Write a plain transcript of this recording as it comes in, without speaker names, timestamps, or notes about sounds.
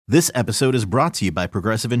This episode is brought to you by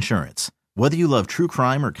Progressive Insurance. Whether you love true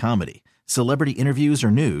crime or comedy, celebrity interviews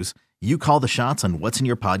or news, you call the shots on what's in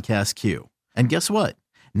your podcast queue. And guess what?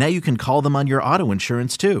 Now you can call them on your auto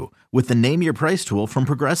insurance too with the Name Your Price tool from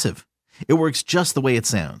Progressive. It works just the way it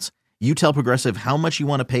sounds. You tell Progressive how much you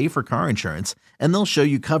want to pay for car insurance, and they'll show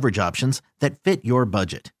you coverage options that fit your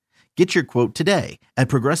budget. Get your quote today at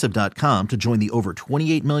Progressive.com to join the over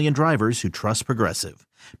 28 million drivers who trust Progressive.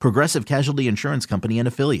 Progressive Casualty Insurance Company and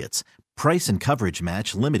Affiliates. Price and coverage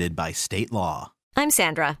match limited by state law. I'm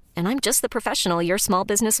Sandra, and I'm just the professional your small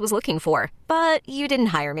business was looking for. But you didn't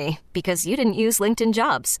hire me because you didn't use LinkedIn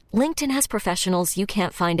Jobs. LinkedIn has professionals you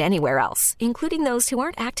can't find anywhere else, including those who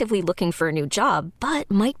aren't actively looking for a new job, but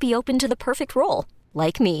might be open to the perfect role,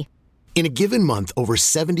 like me. In a given month, over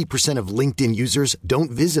 70% of LinkedIn users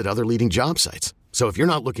don't visit other leading job sites. So if you're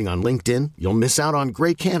not looking on LinkedIn, you'll miss out on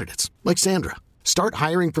great candidates like Sandra. Start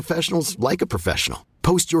hiring professionals like a professional.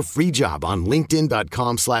 Post your free job on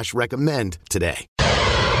linkedin.com/recommend today.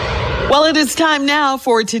 Well, it is time now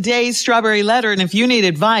for today's Strawberry Letter. And if you need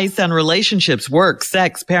advice on relationships, work,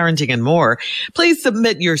 sex, parenting, and more, please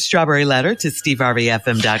submit your Strawberry Letter to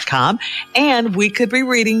steveharveyfm.com. And we could be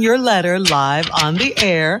reading your letter live on the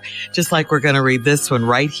air, just like we're going to read this one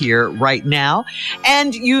right here, right now.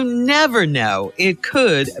 And you never know, it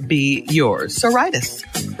could be yours. So write us.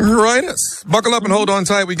 Write us. Buckle up and hold on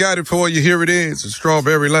tight. We got it for you. Here it is, a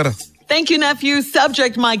Strawberry Letter. Thank you, nephew.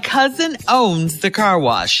 Subject, my cousin owns the car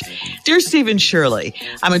wash. Dear Stephen Shirley,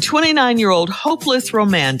 I'm a 29-year-old hopeless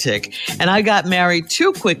romantic, and I got married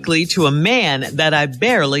too quickly to a man that I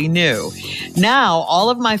barely knew. Now, all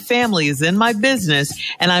of my family is in my business,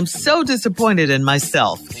 and I'm so disappointed in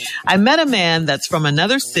myself. I met a man that's from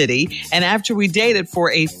another city, and after we dated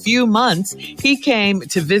for a few months, he came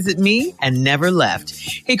to visit me and never left.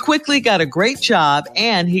 He quickly got a great job,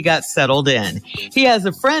 and he got settled in. He has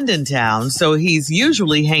a friend in town, so he's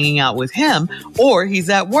usually hanging out with him or he's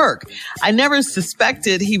at work. I never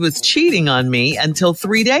suspected he was cheating on me until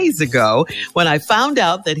 3 days ago when I found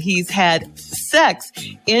out that he's had sex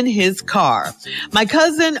in his car. My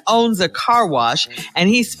cousin owns a car wash and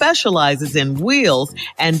he specializes in wheels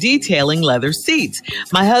and detailing leather seats.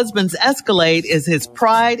 My husband's Escalade is his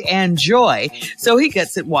pride and joy, so he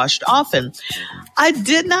gets it washed often. I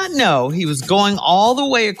did not know he was going all the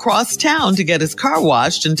way across town to get his car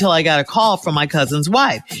washed until I got a call from my cousin's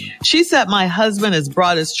wife. She said my husband has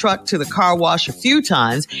brought his truck to the car wash a few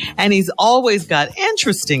times and he's always got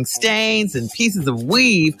interesting stains and pieces of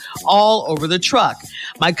weave all over the truck.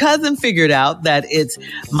 My cousin figured out that it's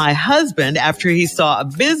my husband after he saw a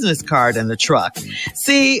business card in the truck.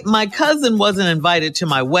 See, my cousin wasn't invited to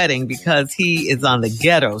my wedding because he is on the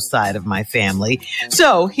ghetto side of my family,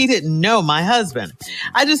 so he didn't know my husband.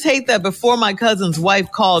 I just hate that before my cousin's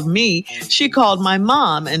wife called me, she called my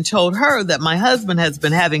mom and told her that my husband has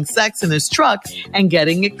been having sex in his truck and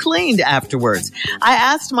getting it cleaned afterwards. I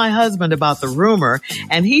asked my husband about the rumor,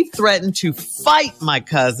 and he threatened to fight my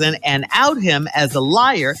cousin and out him as a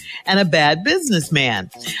liar and a bad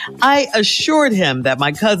businessman. I assured him that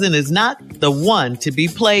my cousin is not the one to be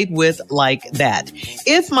played with like that.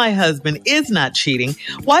 If my husband is not cheating,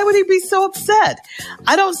 why would he be so upset?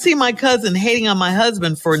 I don't see my cousin hating on my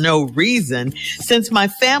husband for no reason. Since my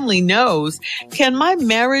family knows, can my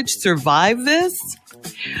marriage survive this?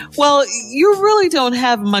 Well, you really don't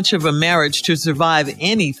have much of a marriage to survive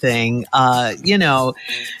anything.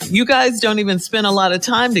 You guys don't even spend a lot of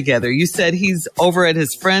time together. You said he's over at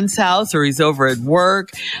his friend's house or he's over at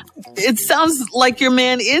work. It sounds like your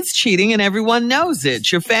man is cheating and everyone knows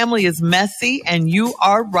it. Your family is messy and you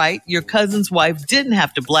are right. Your cousin's wife didn't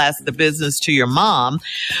have to blast the business to your mom,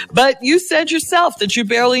 but you said yourself that you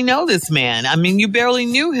barely know this man. I mean, you barely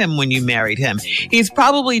knew him when you married him. He's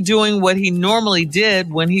probably doing what he normally did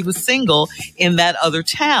when he was single in that other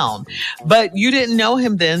town. But you didn't know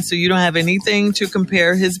him then, so you don't have anything to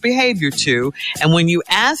compare his behavior to. And when you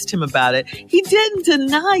asked him about it, he didn't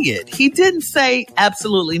deny it. He didn't say,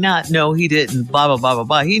 absolutely not. No, he didn't, blah, blah, blah, blah,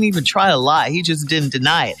 blah. He didn't even try to lie. He just didn't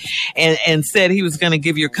deny it and said he was going to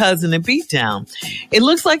give your cousin a beatdown. It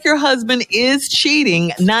looks like your husband is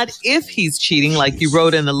cheating, not if he's cheating, like you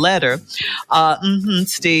wrote in the letter.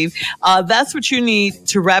 Steve, that's what you need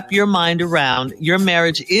to wrap your mind around. Your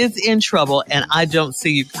marriage is in trouble, and I don't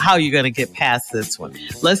see how you're going to get past this one.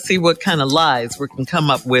 Let's see what kind of lies we can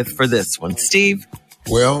come up with for this one. Steve?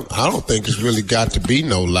 Well, I don't think it's really got to be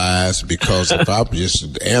no lies, because if I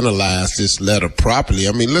just analyze this letter properly,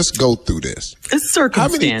 I mean, let's go through this. It's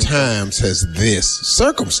circumstance. How many times has this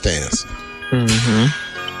circumstance?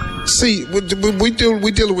 Mm-hmm. See, we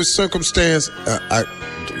dealing with circumstance.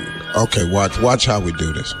 Okay, watch how we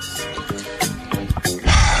do this.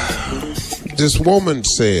 this woman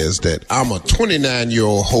says that I'm a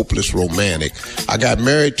 29-year-old hopeless romantic. I got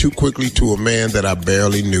married too quickly to a man that I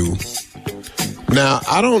barely knew. Now,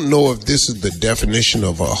 I don't know if this is the definition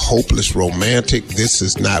of a hopeless romantic. This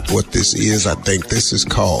is not what this is. I think this is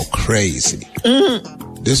called crazy.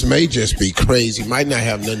 This may just be crazy. Might not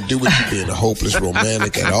have nothing to do with you being a hopeless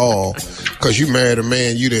romantic at all, because you married a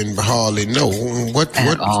man you didn't hardly know.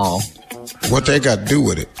 What they got to do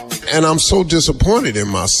with it? And I'm so disappointed in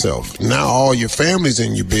myself. Now all your family's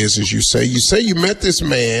in your business, you say. You say you met this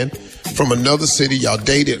man from another city. Y'all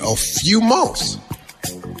dated a few months.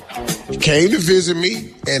 He came to visit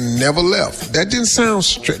me and never left. That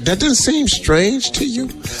didn't seem strange to you?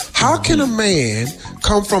 How can a man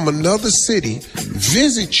come from another city,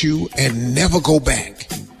 visit you, and never go back?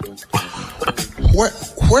 Where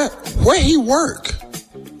he work?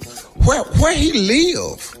 Where he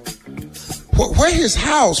live? Where his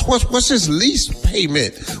house? What's his lease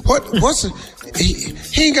payment? He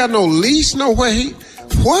ain't got no lease nowhere.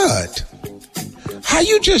 What? How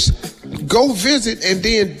you just go visit and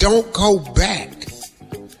then don't go back?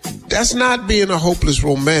 That's not being a hopeless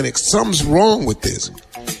romantic. Something's wrong with this.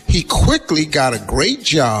 He quickly got a great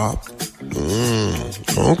job.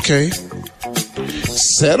 Okay.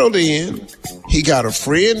 Settled in. He got a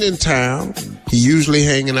friend in town. He usually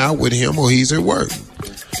hanging out with him or he's at work.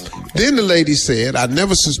 Then the lady said, I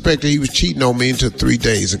never suspected he was cheating on me until 3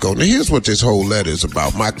 days ago. Now, here's what this whole letter is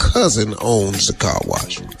about. My cousin owns the car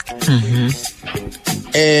wash.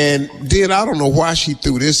 And then I don't know why she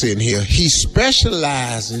threw this in here. He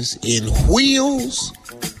specializes in wheels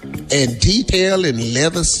and detail in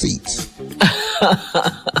leather seats.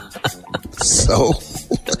 So,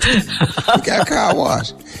 he got a car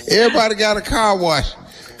wash. Everybody got a car wash.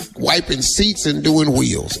 Wiping seats and doing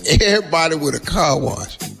wheels. Everybody with a car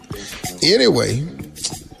wash. Anyway,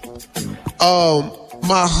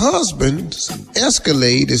 my husband's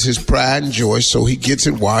Escalade is his pride and joy, so he gets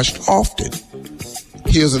it washed often.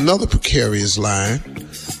 Here's another precarious line.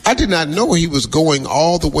 I did not know he was going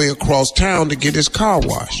all the way across town to get his car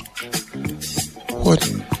washed. What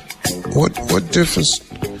difference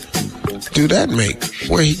do that make?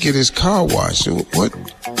 Where he get his car washed? What?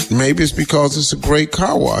 Maybe it's because it's a great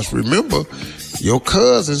car wash. Remember, your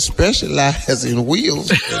cousin specializes in wheels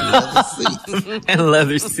and leather seats. And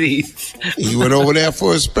leather seats. He went over there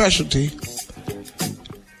for his specialty.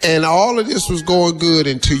 And all of this was going good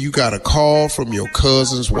until you got a call from your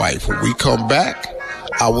cousin's wife. When we come back,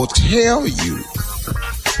 I will tell you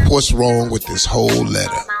what's wrong with this whole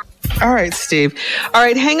letter. All right, Steve. All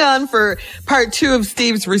right, hang on for part 2 of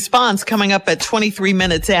Steve's response coming up at 23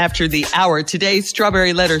 minutes after the hour. Today's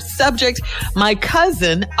Strawberry Letter subject, my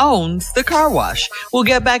cousin owns the car wash. We'll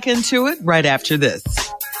get back into it right after this.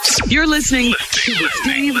 You're listening to the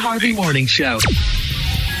Steve Harvey Morning Show.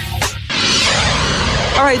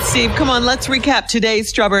 All right, Steve, come on, let's recap today's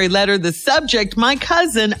Strawberry Letter. The subject, my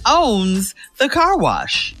cousin owns the car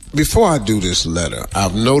wash. Before I do this letter,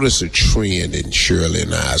 I've noticed a trend in Shirley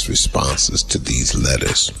and I's responses to these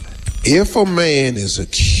letters. If a man is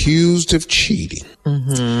accused of cheating,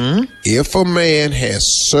 if a man has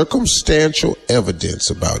circumstantial evidence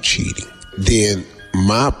about cheating, then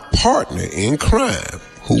my partner in crime,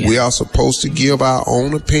 who we are supposed to give our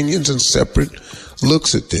own opinions and separate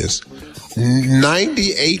looks at this,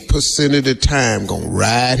 98% of the time gonna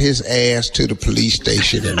ride his ass to the police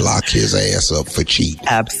station and lock his ass up for cheating.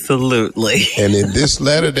 Absolutely. And in this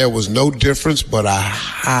letter, there was no difference, but I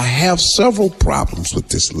have several problems with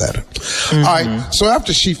this letter. All right, so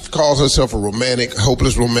after she calls herself a romantic,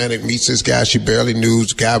 hopeless romantic, meets this guy she barely knew,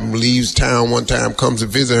 the guy leaves town one time, comes to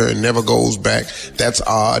visit her and never goes back. That's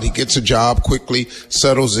odd. He gets a job quickly,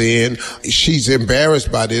 settles in. She's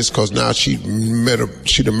embarrassed by this because now she'd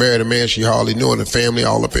married a man she hardly knew, and the family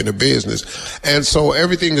all up in the business. And so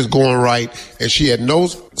everything is going right, and she had no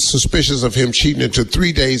suspicions of him cheating until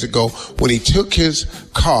 3 days ago when he took his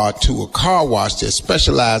car to a car wash that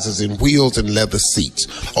specializes in wheels and leather seats.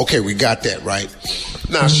 Okay, we got that right.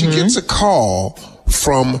 Now, she gets a call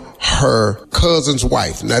from her cousin's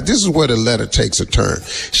wife. Now, this is where the letter takes a turn.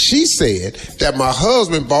 She said that my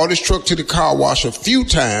husband brought his truck to the car wash a few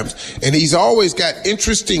times, and he's always got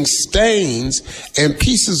interesting stains and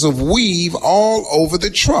pieces of weave all over the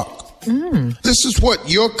truck. This is what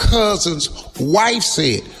your cousin's wife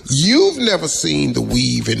said. You've never seen the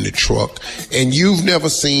weave in the truck, and you've never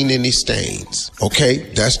seen any stains. Okay?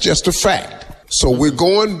 That's just a fact. So we're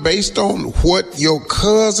going based on what your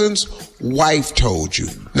cousin's wife told you.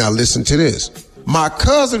 Now listen to this. My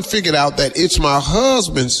cousin figured out that it's my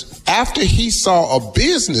husband's after he saw a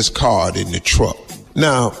business card in the truck.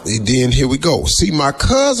 Now, then here we go. See, my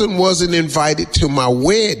cousin wasn't invited to my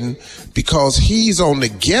wedding because he's on the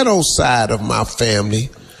ghetto side of my family,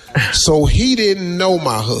 so he didn't know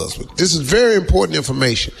my husband. This is very important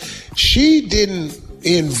information. She didn't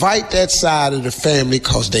invite that side of the family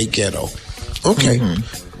because they ghetto. Okay.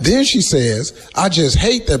 Mm-hmm. Then she says, I just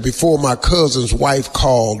hate that before my cousin's wife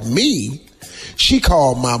called me, she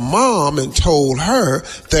called my mom and told her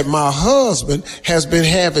that my husband has been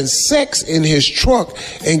having sex in his truck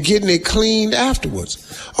and getting it cleaned afterwards.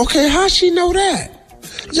 Okay, how'd she know that?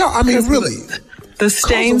 Yo, I mean, really. The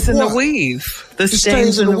stains in the weave. The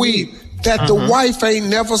stains in the weave. That the wife ain't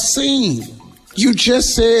never seen. You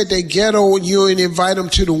just said they ghetto and you ain't invite them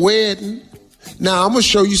to the wedding. Now, I'm going to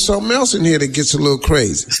show you something else in here that gets a little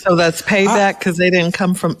crazy. So that's payback because they didn't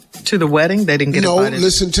come to the wedding? They didn't get invited? No,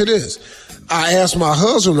 listen to this. I asked my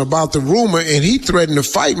husband about the rumor, and he threatened to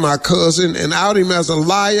fight my cousin and out him as a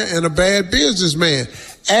liar and a bad businessman,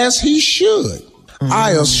 as he should. Mm-hmm.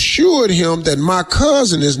 I assured him that my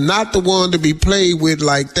cousin is not the one to be played with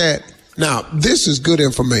like that. Now, this is good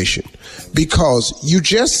information because you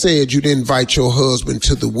just said you didn't invite your husband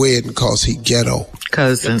to the wedding because he ghetto.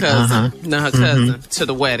 Cousin. No, her cousin to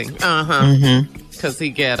the wedding. Because he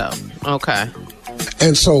ghetto. Okay.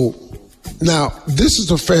 And so, now, this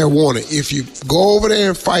is a fair warning. If you go over there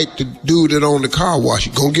and fight the dude that owned the car wash,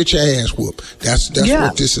 you're going to get your ass whooped. That's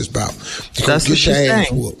what this is about. You're going to get your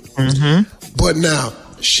ass whooped. Mm-hmm. But now,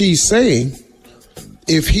 she's saying,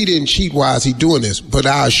 if he didn't cheat, why is he doing this? But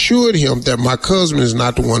I assured him that my cousin is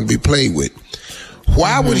not the one to be played with.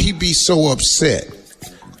 Why would he be so upset?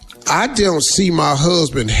 I don't see my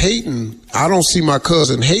husband hating. I don't see my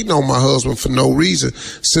cousin hating on my husband for no reason,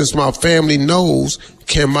 since my family knows,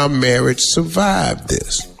 can my marriage survive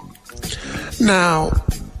this? Now,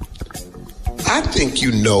 I think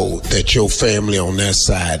you know that your family on that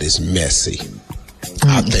side is messy.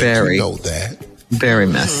 I think you know that. Very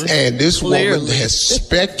messy. And this woman has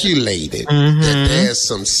speculated that there's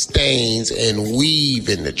some stains and weave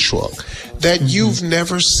in the truck that you've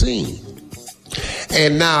never seen.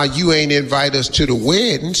 And now you ain't invite us to the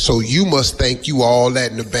wedding, so you must think you all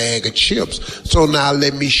that in a bag of chips. So now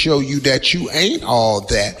let me show you that you ain't all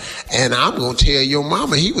that. And I'm going to tell your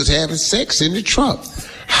mama he was having sex in the truck.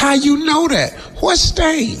 How you know that? What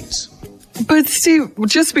stains? But Steve,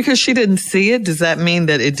 just because she didn't see it, does that mean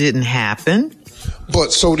that it didn't happen?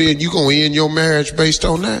 But so then you going to end your marriage based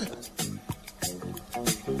on that?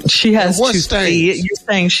 She has to see it. You're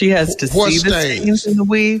saying she has to see the stains in the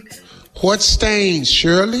weave? What stains,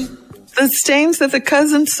 Shirley? The stains that the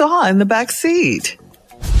cousin saw in the back seat.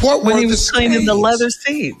 What when were he the was stains? cleaning the leather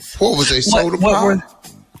seats. What was they, soda pop?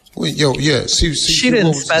 She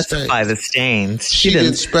didn't specify the stains. She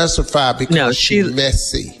didn't specify because she's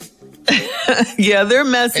messy. Yeah, they're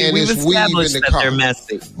messy. And we've established that they're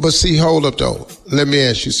messy. But see, hold up though. Let me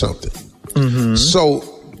ask you something. Mm-hmm. So,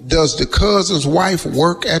 does the cousin's wife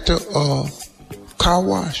work at the car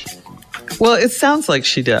wash? Well, it sounds like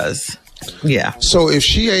she does. Yeah. So if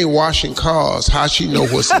she ain't washing cars, how she know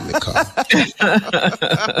what's in the car?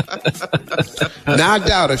 Now I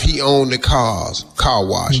doubt if he owned the car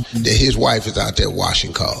wash, that his wife is out there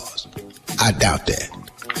washing cars. I doubt that.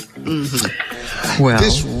 Mm-hmm. Well,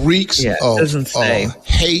 this reeks of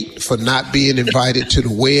hate for not being invited to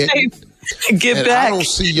the wedding. Get back. I don't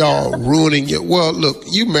see y'all ruining it. Well, look,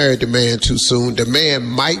 you married the man too soon. The man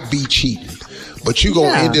might be cheating. But you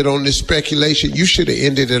gonna end it on this speculation. You should have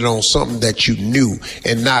ended it on something that you knew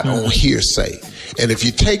and not on hearsay. And if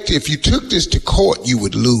you took this to court, you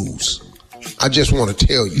would lose. I just want to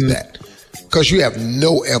tell you that, because you have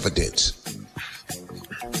no evidence.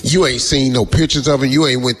 You ain't seen no pictures of him. You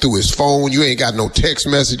ain't went through his phone. You ain't got no text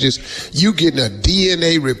messages. You getting a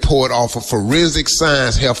DNA report off of forensic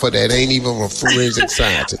science heifer that ain't even a forensic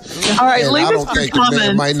scientist. All right, and I don't think the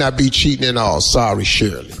man might not be cheating at all. Sorry,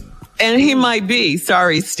 Shirley. And he might be.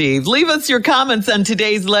 Sorry, Steve. Leave us your comments on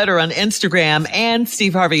today's letter on Instagram and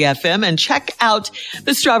Steve Harvey FM, and check out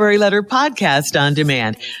the Strawberry Letter podcast on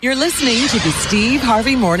demand. You're listening to the Steve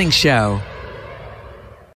Harvey Morning Show.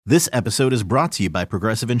 This episode is brought to you by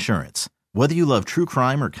Progressive Insurance. Whether you love true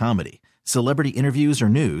crime or comedy, celebrity interviews or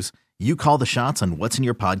news, you call the shots on what's in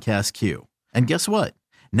your podcast queue. And guess what?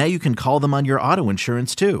 Now you can call them on your auto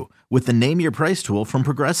insurance too, with the Name Your Price tool from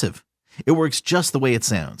Progressive. It works just the way it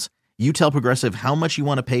sounds. You tell Progressive how much you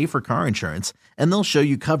want to pay for car insurance, and they'll show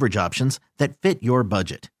you coverage options that fit your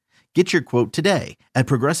budget. Get your quote today at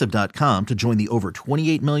Progressive.com to join the over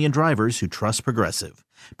 28 million drivers who trust Progressive.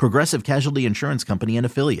 Progressive Casualty Insurance Company and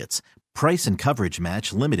Affiliates. Price and coverage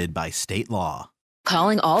match limited by state law.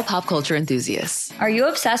 Calling all pop culture enthusiasts. Are you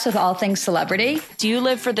obsessed with all things celebrity? Do you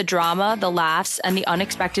live for the drama, the laughs, and the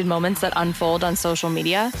unexpected moments that unfold on social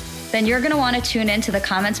media? Then you're going to want to tune in to the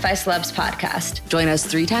Comments by Celebs podcast. Join us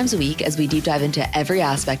 3 times a week as we deep dive into every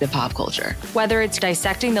aspect of pop culture. Whether it's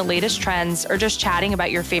dissecting the latest trends or just chatting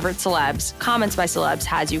about your favorite celebs, Comments by Celebs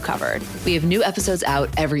has you covered. We have new episodes out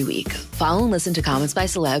every week. Follow and listen to Comments by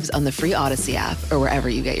Celebs on the free Odyssey app or wherever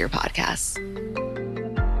you get your podcasts.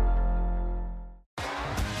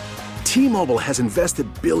 T-Mobile has invested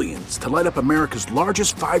billions to light up America's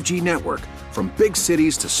largest 5G network, from big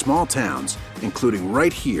cities to small towns, including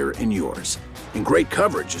right here in yours. And great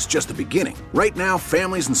coverage is just the beginning. Right now,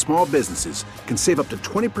 families and small businesses can save up to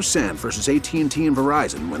 20% versus AT&T and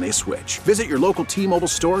Verizon when they switch. Visit your local T-Mobile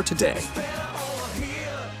store today.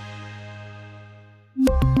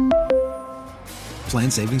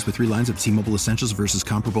 Plan savings with 3 lines of T-Mobile Essentials versus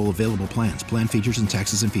comparable available plans. Plan features and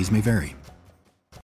taxes and fees may vary.